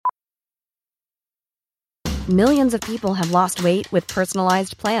Millions of people have lost weight with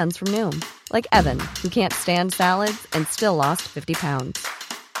personalized plans from Noom. Like Evan, who can't stand salads and still lost 50 pounds.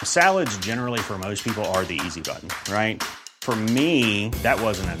 Salads generally for most people are the easy button, right? For me, that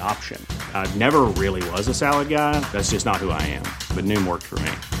wasn't an option. I never really was a salad guy. That's just not who I am. But Noom worked for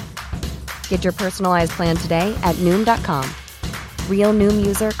me. Get your personalized plan today at Noom.com. Real Noom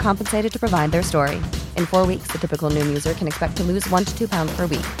user compensated to provide their story. In 4 weeks, the typical Noom user can expect to lose 1 to 2 pounds per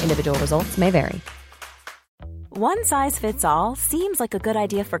week. Individual results may vary. One size fits all seems like a good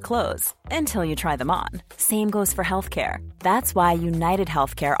idea for clothes until you try them on. Same goes for healthcare. That's why United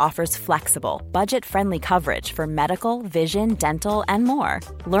Healthcare offers flexible, budget-friendly coverage for medical, vision, dental, and more.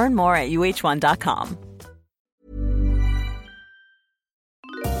 Learn more at uh1.com.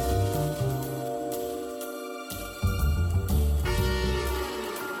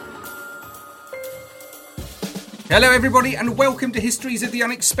 Hello everybody and welcome to Histories of the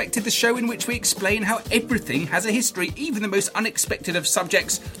Unexpected, the show in which we explain how everything has a history, even the most unexpected of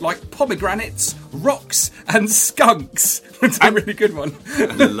subjects like pomegranates, rocks and skunks. That's a really good one.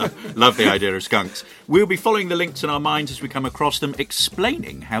 Love the idea of skunks. We'll be following the links in our minds as we come across them,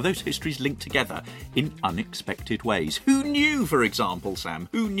 explaining how those histories link together in unexpected ways. Who knew, for example, Sam,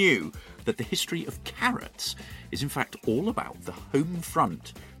 who knew that the history of carrots is in fact all about the home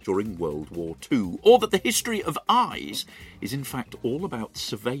front during World War II, or that the history of eyes is in fact all about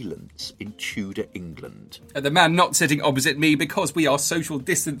surveillance in Tudor England. And the man not sitting opposite me, because we are social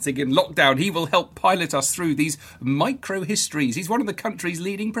distancing in lockdown, he will help pilot us through these micro-histories. He's one of the country's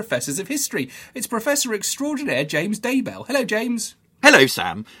leading professors of history. It's Professor Extraordinaire James Daybell. Hello, James. Hello,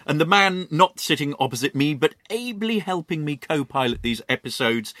 Sam. And the man not sitting opposite me, but ably helping me co-pilot these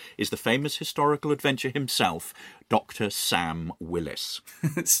episodes, is the famous historical adventure himself, Dr. Sam Willis.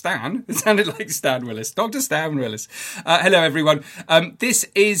 Stan? It sounded like Stan Willis. Dr. Stan Willis. Hello, everyone. This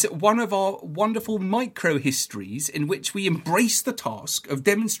is one of our wonderful micro-histories in which we embrace the task of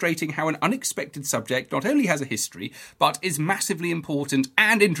demonstrating how an unexpected subject not only has a history, but is massively important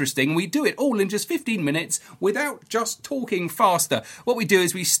and interesting. We do it all in just 15 minutes without just talking faster. What we do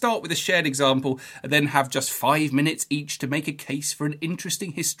is we start with a shared example and then have just 5 minutes each to make a case for an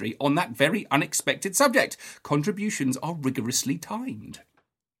interesting history on that very unexpected subject. Contributions are rigorously timed.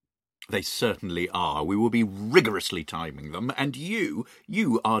 They certainly are. We will be rigorously timing them. And you,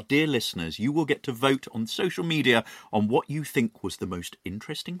 our dear listeners, you will get to vote on social media on what you think was the most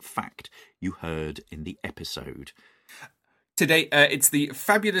interesting fact you heard in the episode. Today, it's the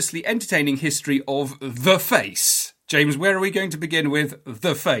fabulously entertaining history of the face. James, where are we going to begin with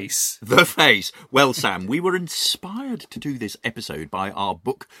the face? The face. Well, Sam, we were inspired to do this episode by our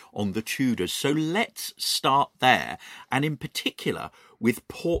book on the Tudors, so let's start there, and in particular with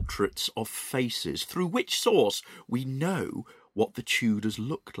portraits of faces, through which source we know what the Tudors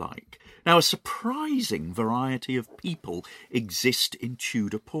looked like. Now, a surprising variety of people exist in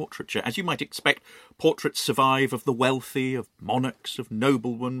Tudor portraiture. As you might expect, portraits survive of the wealthy, of monarchs, of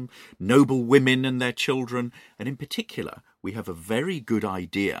noblemen, noble women and their children, and in particular, we have a very good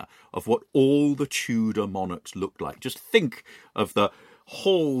idea of what all the Tudor monarchs looked like. Just think of the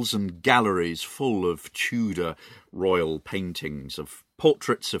halls and galleries full of Tudor royal paintings, of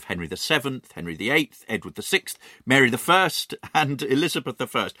portraits of Henry VII, Henry VIII, Edward VI, Mary I and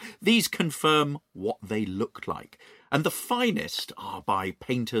Elizabeth I. These confirm what they looked like. And the finest are by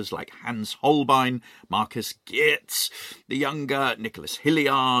painters like Hans Holbein, Marcus Geertz, the younger Nicholas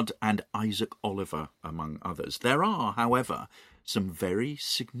Hilliard and Isaac Oliver, among others. There are, however, some very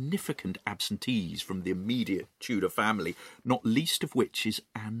significant absentees from the immediate Tudor family, not least of which is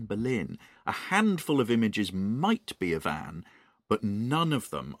Anne Boleyn. A handful of images might be of Anne, but none of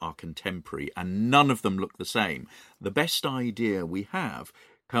them are contemporary and none of them look the same. The best idea we have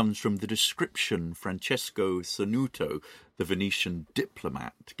comes from the description Francesco Sanuto, the Venetian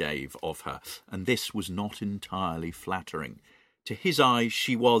diplomat, gave of her, and this was not entirely flattering. To his eyes,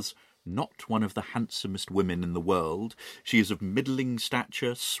 she was not one of the handsomest women in the world. She is of middling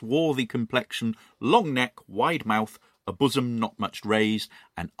stature, swarthy complexion, long neck, wide mouth, a bosom not much raised,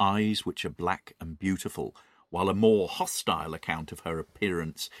 and eyes which are black and beautiful, while a more hostile account of her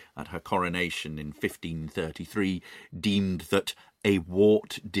appearance at her coronation in 1533 deemed that a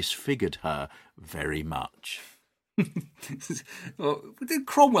wart disfigured her very much. Well, did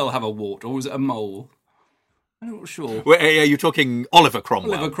Cromwell have a wart, or was it a mole? I'm not sure. Well, you're talking Oliver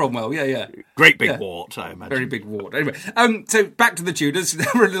Cromwell. Oliver Cromwell, yeah. Great big wart, I imagine. Very big wart. Anyway, so back to the Tudors.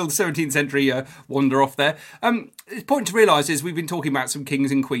 We're a little 17th century wander off there. important to realise is we've been talking about some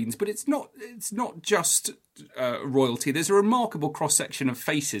kings and queens, but it's not just royalty. There's a remarkable cross-section of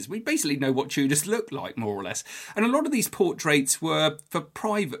faces. We basically know what Tudors looked like, more or less. And a lot of these portraits were for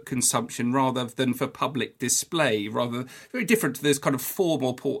private consumption rather than for public display, rather very different to those kind of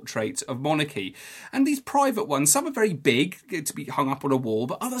formal portraits of monarchy. And these private ones, some are very big to be hung up on a wall,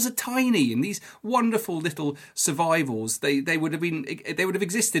 but others are tiny. And these wonderful little survivals, they would have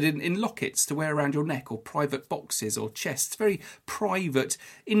existed in lockets to wear around your neck, or private boxes or chests. Very private,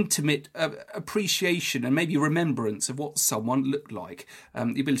 intimate appreciation and maybe remembrance of what someone looked like.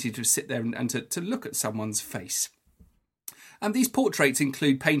 The ability to sit there and to look at someone's face. And these portraits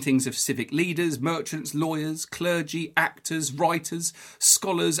include paintings of civic leaders, merchants, lawyers, clergy, actors, writers,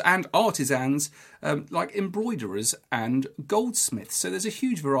 scholars and artisans, like embroiderers and goldsmiths. So there's a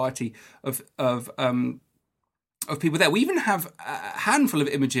huge variety of people there. We even have a handful of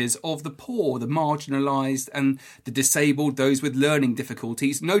images of the poor, the marginalised and the disabled, those with learning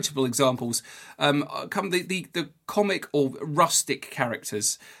difficulties. Notable examples come the comic or rustic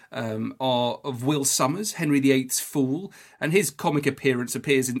characters are of Will Somers, Henry VIII's fool, and his comic appearance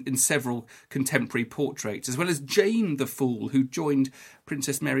appears in several contemporary portraits, as well as Jane the Fool, who joined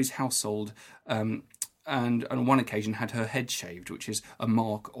Princess Mary's household and on one occasion had her head shaved, which is a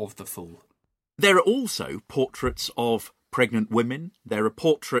mark of the fool. There are also portraits of pregnant women. There are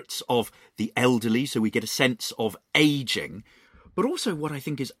portraits of the elderly, so we get a sense of ageing. But also what I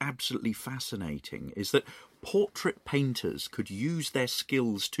think is absolutely fascinating is that portrait painters could use their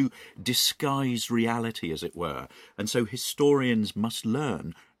skills to disguise reality, as it were. And so historians must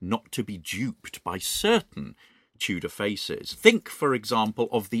learn not to be duped by certain Tudor faces. Think, for example,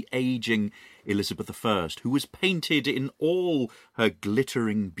 of the ageing Elizabeth I, who was painted in all her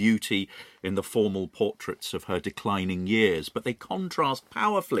glittering beauty in the formal portraits of her declining years, but they contrast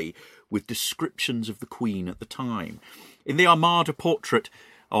powerfully with descriptions of the Queen at the time. In the Armada portrait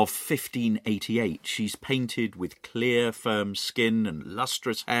of 1588, she's painted with clear, firm skin and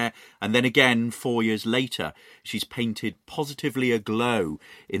lustrous hair, and then again, 4 years later, she's painted positively aglow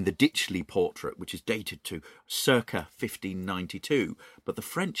in the Ditchley portrait, which is dated to circa 1592. But the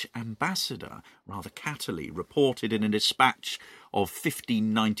French ambassador, rather cattily, reported in a dispatch of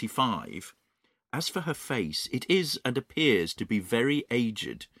 1595, "As for her face, it is and appears to be very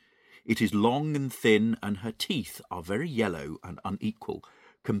aged. It is long and thin, and her teeth are very yellow and unequal,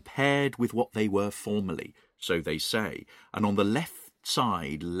 compared with what they were formerly, so they say, and on the left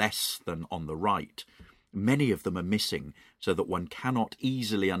side less than on the right. Many of them are missing, so that one cannot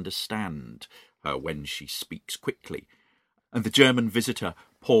easily understand her when she speaks quickly." And the German visitor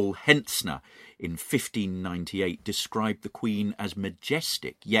Paul Hentzner in 1598 described the Queen as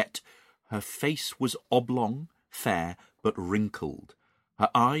majestic, yet her face was oblong, fair, but wrinkled, her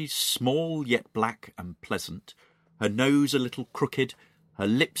eyes small yet black and pleasant, her nose a little crooked, her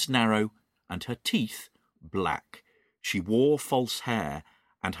lips narrow, and her teeth black. She wore false hair,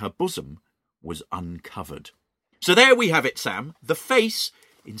 and her bosom was uncovered. So there we have it, Sam. The face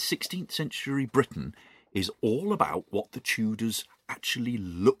in 16th century Britain is all about what the Tudors actually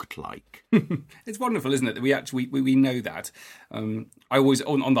looked like. It's wonderful, isn't it, that we know that. I always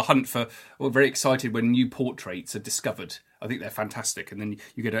on the hunt for, very excited when new portraits are discovered. I think they're fantastic, and then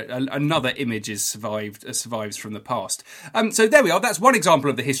you get another image survives from the past. So there we are. That's one example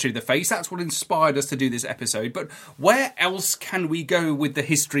of the history of the face. That's what inspired us to do this episode. But where else can we go with the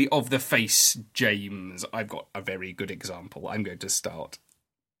history of the face, James? I've got a very good example. I'm going to start.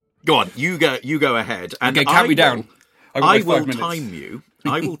 Go on, you go ahead. And okay, count me down. I will time you.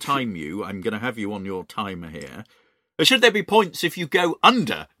 I will time you. I'm going to have you on your timer here. Should there be points if you go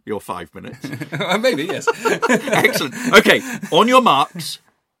under your 5 minutes? Maybe, yes. Excellent. Okay, on your marks,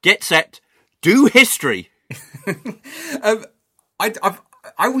 get set, do history.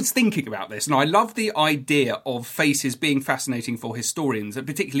 I was thinking about this, and I love the idea of faces being fascinating for historians, and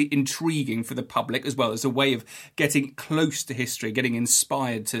particularly intriguing for the public, as well as a way of getting close to history, getting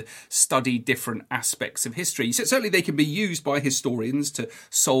inspired to study different aspects of history. So certainly they can be used by historians to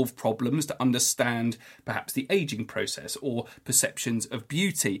solve problems, to understand perhaps the ageing process or perceptions of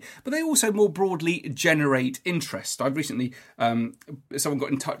beauty. But they also more broadly generate interest. I've recently, someone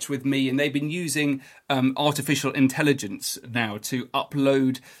got in touch with me, and they've been using artificial intelligence now to upload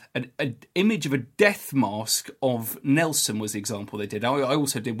an image of a death mask of Nelson was the example they did. I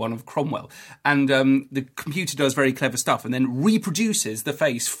also did one of Cromwell. And the computer does very clever stuff and then reproduces the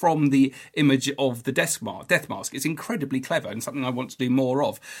face from the image of the death mask. It's incredibly clever and something I want to do more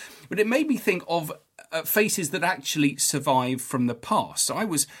of. But it made me think of faces that actually survive from the past. So I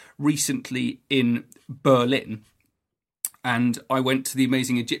was recently in Berlin, And I went to the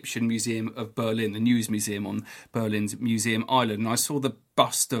amazing Egyptian Museum of Berlin, the News Museum on Berlin's Museum Island, and I saw the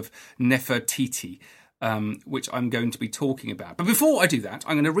bust of Nefertiti, which I'm going to be talking about. But before I do that,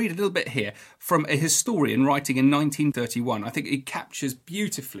 I'm going to read a little bit here from a historian writing in 1931. I think it captures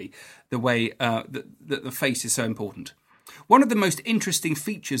beautifully the way that the face is so important. One of the most interesting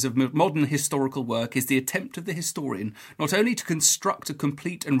features of modern historical work is the attempt of the historian not only to construct a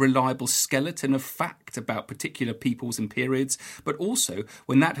complete and reliable skeleton of fact about particular peoples and periods, but also,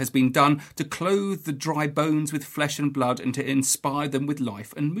 when that has been done, to clothe the dry bones with flesh and blood and to inspire them with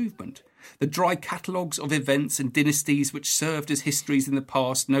life and movement. The dry catalogues of events and dynasties which served as histories in the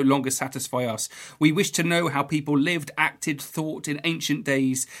past no longer satisfy us. We wish to know how people lived, acted, thought in ancient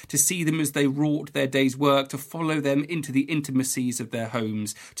days, to see them as they wrought their day's work, to follow them into the intimacies of their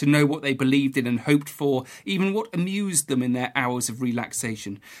homes, to know what they believed in and hoped for, even what amused them in their hours of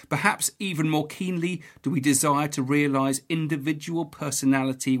relaxation. Perhaps even more keenly do we desire to realise individual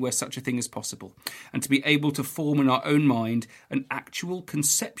personality where such a thing is possible, and to be able to form in our own mind an actual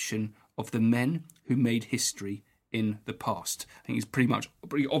conception of the men who made history in the past. I think he's pretty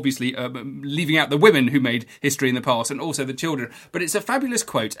obviously leaving out the women who made history in the past and also the children. But it's a fabulous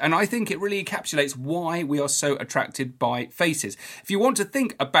quote, and I think it really encapsulates why we are so attracted by faces. If you want to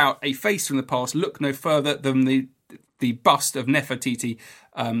think about a face from the past, look no further than the bust of Nefertiti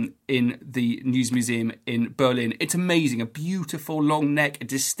in the News Museum in Berlin. It's amazing. A beautiful long neck, a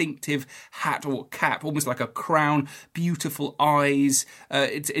distinctive hat or cap, almost like a crown, beautiful eyes.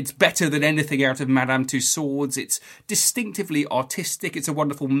 It's better than anything out of Madame Tussauds. It's distinctively artistic. It's a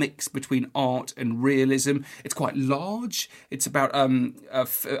wonderful mix between art and realism. It's quite large. It's about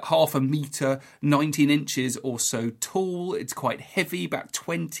half a metre, 19 inches or so tall. It's quite heavy, about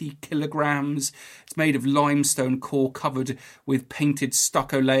 20 kilograms. It's made of limestone core covered with painted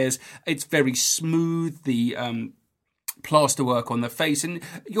stucco layers. It's very smooth, the plasterwork on the face, and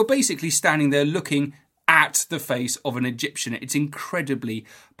you're basically standing there looking at the face of an Egyptian. It's incredibly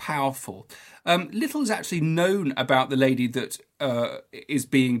powerful. Little is actually known about the lady that is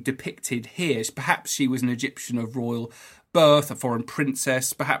being depicted here. Perhaps she was an Egyptian of royal birth, a foreign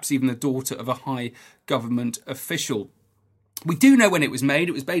princess, perhaps even the daughter of a high government official. We do know when it was made.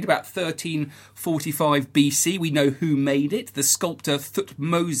 It was made about 1345 BC. We know who made it, the sculptor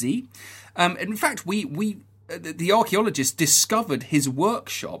Thutmose. In fact, the archaeologists discovered his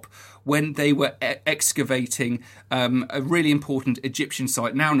workshop when they were excavating a really important Egyptian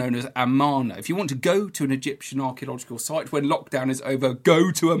site now known as Amarna. If you want to go to an Egyptian archaeological site when lockdown is over,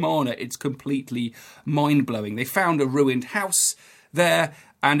 go to Amarna. It's completely mind-blowing. They found a ruined house there,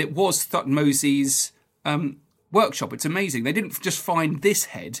 and it was Thutmose's workshop. It's amazing. They didn't just find this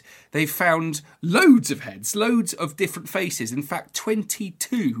head. They found loads of heads, loads of different faces. In fact,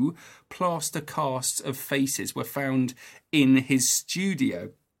 22 plaster casts of faces were found in his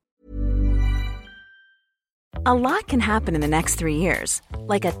studio. A lot can happen in the next 3 years.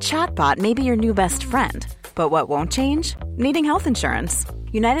 Like a chatbot may be your new best friend. But what won't change? Needing health insurance.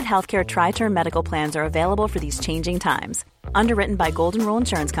 United Healthcare Tri-Term Medical Plans are available for these changing times. Underwritten by Golden Rule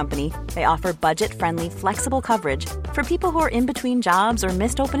Insurance Company, they offer budget-friendly, flexible coverage for people who are in between jobs or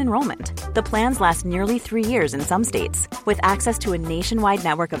missed open enrollment. The plans last nearly 3 years in some states, with access to a nationwide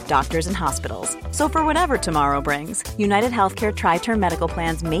network of doctors and hospitals. So for whatever tomorrow brings, United Healthcare Tri-Term Medical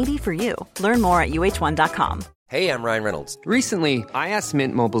Plans may be for you. Learn more at uh1.com. Hey, I'm Ryan Reynolds. Recently, I asked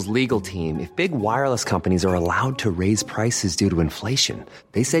Mint Mobile's legal team if big wireless companies are allowed to raise prices due to inflation.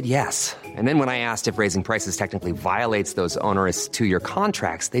 They said yes. And then when I asked if raising prices technically violates those onerous 2-year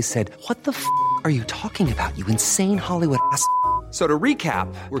contracts, they said, "What the f*** are you talking about, you insane Hollywood ass?" So to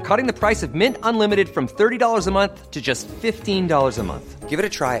recap, we're cutting the price of Mint Unlimited from $30 a month to just $15 a month. Give it a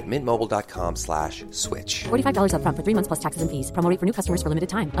try at mintmobile.com/switch. $45 up front for 3 months plus taxes and fees. Promo rate for new customers for limited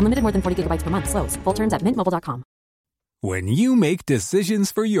time. Unlimited more than 40 gigabytes per month. Slows full terms at mintmobile.com. When you make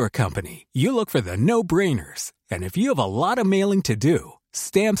decisions for your company, you look for the no-brainers. And if you have a lot of mailing to do,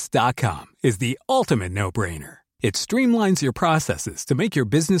 Stamps.com is the ultimate no-brainer. It streamlines your processes to make your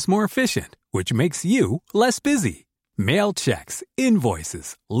business more efficient, which makes you less busy. Mail checks,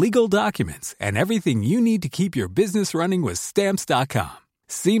 invoices, legal documents, and everything you need to keep your business running with Stamps.com.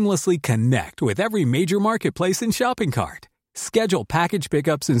 Seamlessly connect with every major marketplace and shopping cart. Schedule package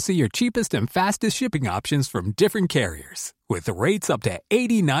pickups and see your cheapest and fastest shipping options from different carriers, with rates up to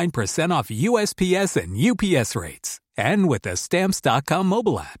 89% off USPS and UPS rates. And with the Stamps.com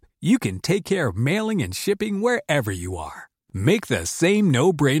mobile app, you can take care of mailing and shipping wherever you are. Make the same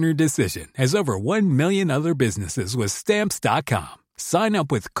no-brainer decision as over 1 million other businesses with Stamps.com. Sign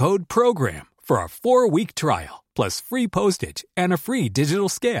up with code PROGRAM for a 4-week trial, plus free postage and a free digital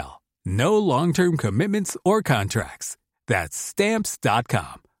scale. No long-term commitments or contracts. That's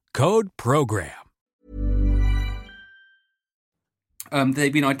Stamps.com. Code PROGRAM.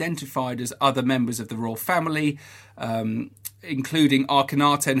 They've been identified as other members of the royal family, including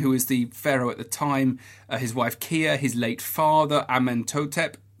Akhenaten, who was the pharaoh at the time, his wife Kia, his late father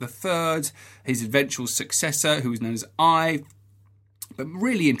Amenhotep III, his eventual successor, who was known as Ai. But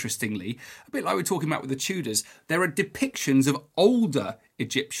really interestingly, a bit like we're talking about with the Tudors, there are depictions of older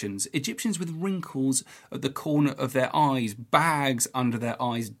Egyptians with wrinkles at the corner of their eyes, bags under their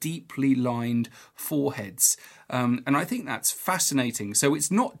eyes, deeply lined foreheads. And I think that's fascinating. So it's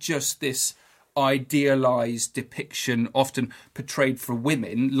not just this idealised depiction often portrayed for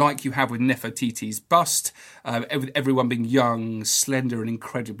women, like you have with Nefertiti's bust, with everyone being young, slender and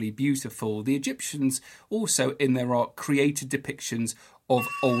incredibly beautiful. The Egyptians also, in their art, created depictions of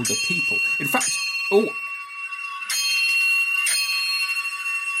older people. In fact,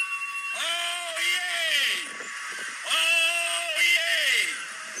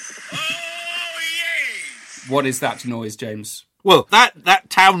 What is that noise, James? Well, that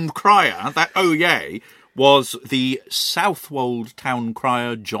town crier, that oh yay, was the Southwold town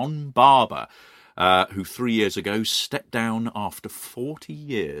crier John Barber, who 3 years ago stepped down after 40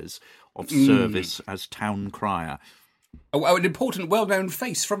 years of service as town crier. Oh, an important, well-known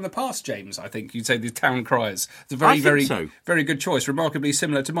face from the past, James, I think you'd say, the town criers. It's a very good choice, remarkably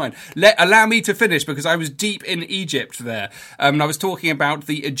similar to mine. Allow me to finish, because I was deep in Egypt there. And I was talking about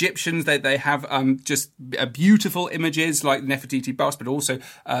the Egyptians. They have just beautiful images like Nefertiti bust, but also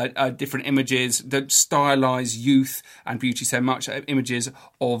different images that stylise youth and beauty so much, images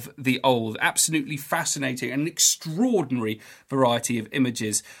of the old. Absolutely fascinating, an extraordinary variety of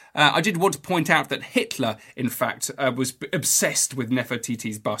images. I did want to point out that Hitler, in fact, was obsessed with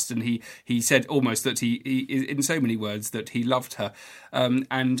Nefertiti's bust, and he said almost that he in so many words that he loved her,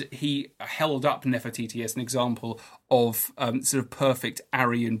 and he held up Nefertiti as an example of sort of perfect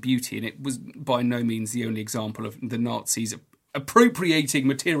Aryan beauty, and it was by no means the only example of the Nazis appropriating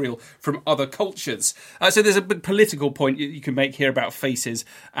material from other cultures. So there's a big political point you can make here about faces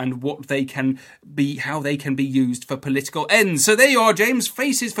and what they can be, how they can be used for political ends. So there you are, James.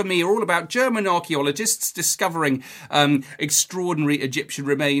 Faces for me are all about German archaeologists discovering extraordinary Egyptian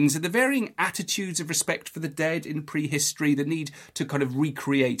remains and the varying attitudes of respect for the dead in prehistory, the need to kind of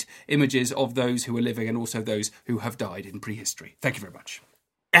recreate images of those who are living and also those who have died in prehistory. Thank you very much.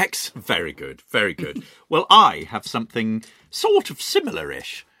 Very good, very good. Well, I have something sort of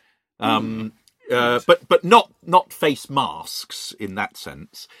similar-ish, but not face masks in that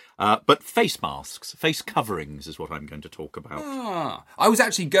sense, but face masks, face coverings is what I'm going to talk about. I was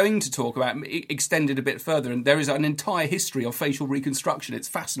actually going to talk about extended a bit further, and there is an entire history of facial reconstruction. It's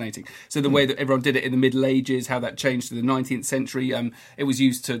fascinating. So the way that everyone did it in the Middle Ages, how that changed to the 19th century, it was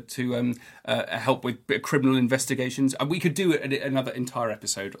used to help with criminal investigations, and we could do another entire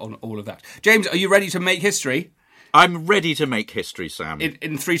episode on all of that. James, are you ready to make history? I'm ready to make history, Sam.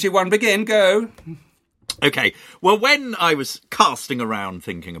 In 3, 2, 1, begin, go. Okay, well, when I was casting around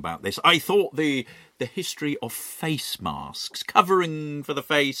thinking about this, I thought the history of face masks, covering for the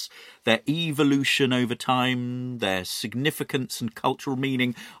face, their evolution over time, their significance and cultural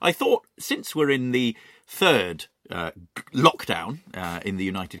meaning. I thought, since we're in the third lockdown in the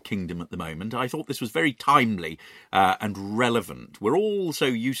United Kingdom at the moment, I thought this was very timely and relevant. We're all so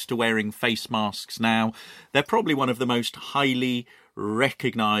used to wearing face masks now. They're probably one of the most highly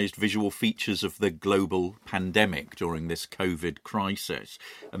recognised visual features of the global pandemic during this COVID crisis.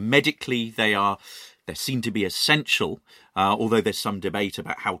 Medically, they're seen to be essential, although there's some debate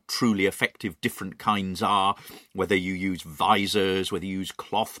about how truly effective different kinds are, whether you use visors, whether you use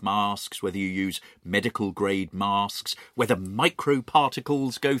cloth masks, whether you use medical-grade masks, whether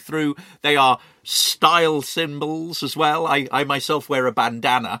microparticles go through. They are style symbols as well. I myself wear a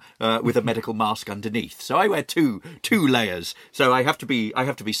bandana with a medical mask underneath, so I wear two layers. So I have to be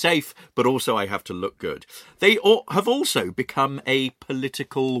safe, but also I have to look good. They have also become a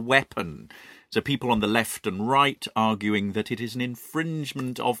political weapon. So people on the left and right arguing that it is an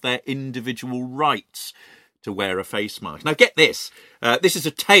infringement of their individual rights to wear a face mask. Now get this. This is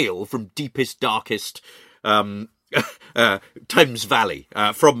a tale from deepest, darkest Thames Valley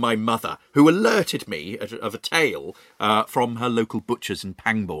from my mother, who alerted me of a tale from her local butcher's in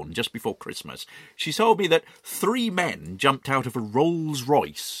Pangbourne just before Christmas. She told me that 3 men jumped out of a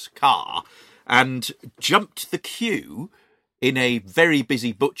Rolls-Royce car and jumped the queue in a very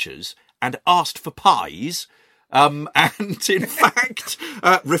busy butcher's and asked for pies, and in fact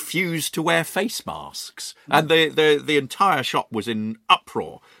refused to wear face masks. And the entire shop was in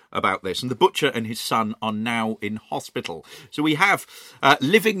uproar about this, and the butcher and his son are now in hospital. So we have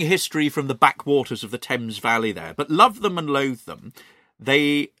living history from the backwaters of the Thames Valley there. But love them and loathe them,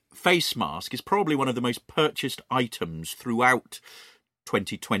 the face mask is probably one of the most purchased items throughout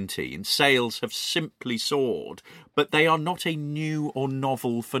 2020, and sales have simply soared. But they are not a new or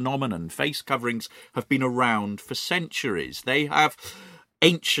novel phenomenon. Face coverings have been around for centuries. They have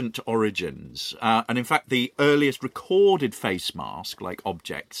ancient origins, and in fact the earliest recorded face mask-like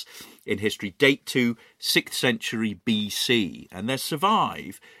objects in history date to 6th century BC, and there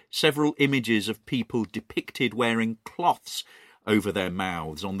survive several images of people depicted wearing cloths over their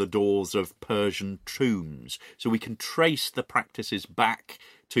mouths on the doors of Persian tombs, so we can trace the practices back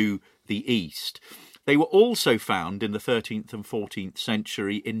to the East. They were also found in the 13th and 14th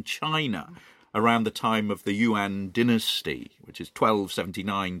century in China, around the time of the Yuan dynasty, which is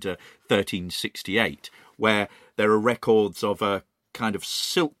 1279 to 1368, where there are records of a kind of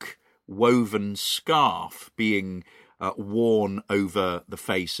silk woven scarf being worn over the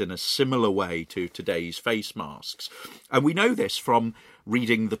face in a similar way to today's face masks. And we know this from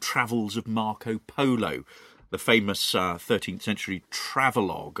reading the travels of Marco Polo, the famous 13th century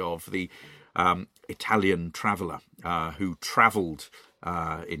travelogue of the Italian traveller who travelled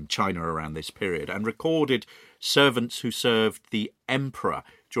in China around this period, and recorded servants who served the emperor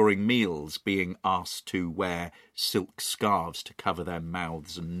during meals being asked to wear silk scarves to cover their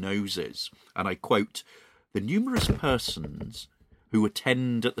mouths and noses. And I quote, "The numerous persons who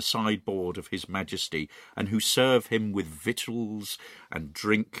attend at the sideboard of His Majesty and who serve him with victuals and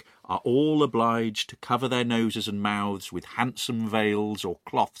drink are all obliged to cover their noses and mouths with handsome veils or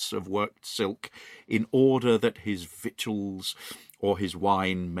cloths of worked silk, in order that his victuals or his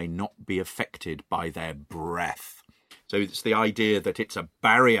wine may not be affected by their breath." So it's the idea that it's a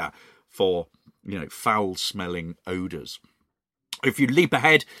barrier for, foul-smelling odours. If you leap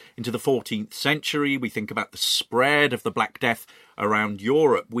ahead into the 14th century, we think about the spread of the Black Death around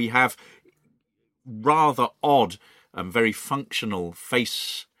Europe. We have rather odd and very functional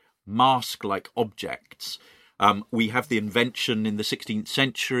face mask-like objects. We have the invention in the 16th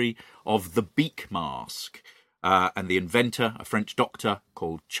century of the beak mask. And the inventor, a French doctor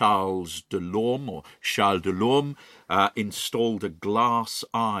called Charles Delorme, installed a glass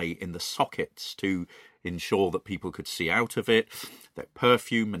eye in the sockets to ensure that people could see out of it. That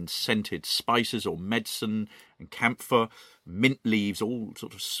perfume and scented spices or medicine and camphor, mint leaves, all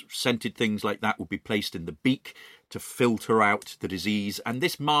sort of scented things like that would be placed in the beak to filter out the disease. And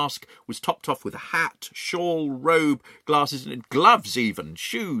this mask was topped off with a hat, shawl, robe, glasses, and gloves even,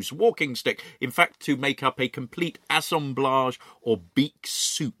 shoes, walking stick, in fact, to make up a complete assemblage or beak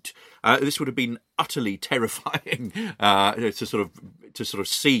suit. This would have been utterly terrifying to sort of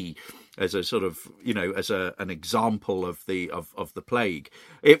see as a sort of, an example of the plague.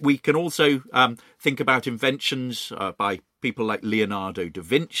 We can also think about inventions by people like Leonardo da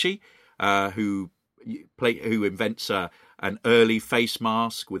Vinci, who invents an early face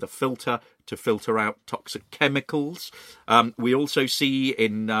mask with a filter to filter out toxic chemicals. We also see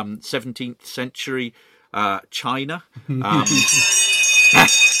in 17th century China.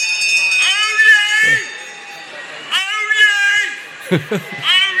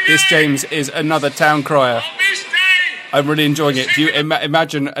 This, James, is another town crier. I'm really enjoying it. Do you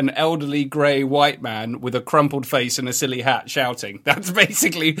imagine an elderly grey white man with a crumpled face and a silly hat shouting? That's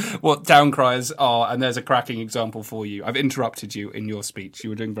basically what town criers are, and there's a cracking example for you. I've interrupted you in your speech.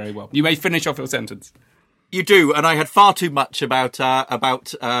 You were doing very well. You may finish off your sentence. You do, and I had far too much about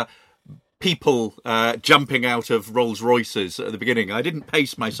people jumping out of Rolls Royces at the beginning. I didn't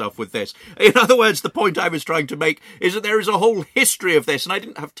pace myself with this. In other words, the point I was trying to make is that there is a whole history of this, and I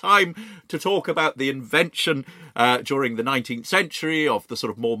didn't have time to talk about the invention during the 19th century of the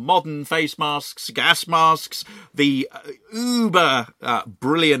sort of more modern face masks, gas masks, the uber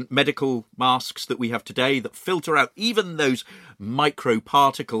brilliant medical masks that we have today that filter out even those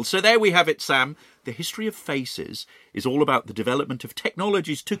microparticles. So there we have it, Sam. The history of faces is all about the development of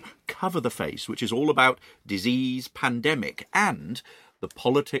technologies to cover the face, which is all about disease, pandemic, and the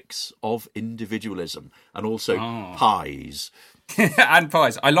politics of individualism, and also pies. And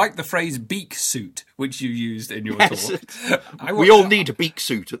pies. I like the phrase beak suit, which you used in your talk. We all need a beak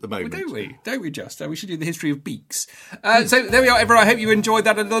suit at the moment. Well, don't we? Don't we just? We should do the history of beaks. So there we are, everyone. I hope you enjoyed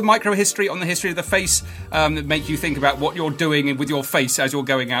that. A little micro history on the history of the face that make you think about what you're doing with your face as you're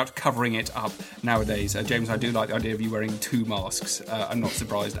going out, covering it up nowadays. James, I do like the idea of you wearing two masks. I'm not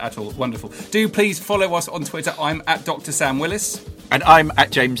surprised at all. Wonderful. Do please follow us on Twitter. I'm at Dr. Sam Willis. And I'm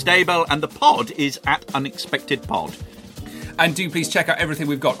at James Daybell. And the pod is at Unexpected Pod. And do please check out everything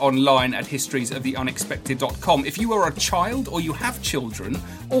we've got online at historiesoftheunexpected.com. If you are a child or you have children,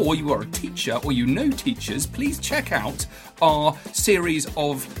 or you are a teacher or you know teachers, please check out our series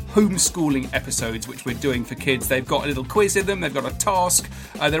of homeschooling episodes which we're doing for kids. They've got a little quiz in them, they've got a task,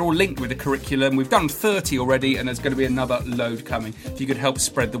 they're all linked with the curriculum. We've done 30 already and there's going to be another load coming. If you could help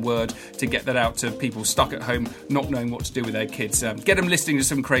spread the word to get that out to people stuck at home not knowing what to do with their kids, get them listening to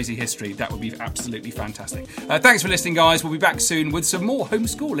some crazy history, that would be absolutely fantastic. Thanks for listening, guys. We'll be back soon with some more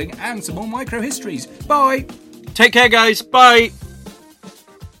homeschooling and some more micro histories. Bye! Take care, guys. Bye!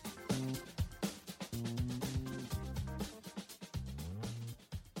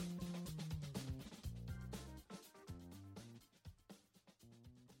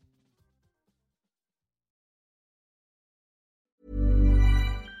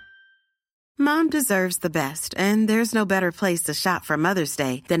 Mom deserves the best, and there's no better place to shop for Mother's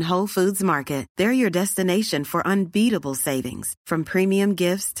Day than Whole Foods Market. They're your destination for unbeatable savings, from premium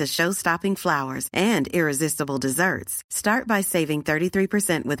gifts to show-stopping flowers and irresistible desserts. Start by saving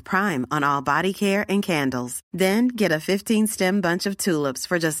 33% with Prime on all body care and candles. Then get a 15-stem bunch of tulips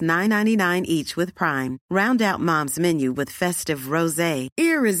for just $9.99 each with Prime. Round out Mom's menu with festive rosé,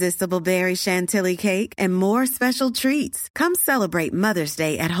 irresistible berry chantilly cake, and more special treats. Come celebrate Mother's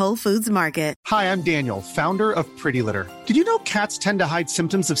Day at Whole Foods Market. Hi, I'm Daniel, founder of Pretty Litter. Did you know cats tend to hide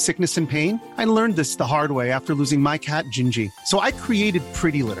symptoms of sickness and pain? I learned this the hard way after losing my cat, Gingy. So I created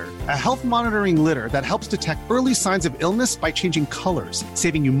Pretty Litter, a health monitoring litter that helps detect early signs of illness by changing colors,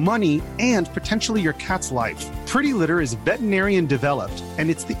 saving you money and potentially your cat's life. Pretty Litter is veterinarian developed,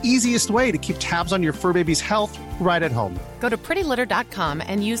 and it's the easiest way to keep tabs on your fur baby's health right at home. Go to prettylitter.com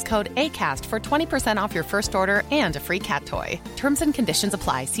and use code ACAST for 20% off your first order and a free cat toy. Terms and conditions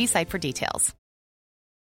apply. See site for details.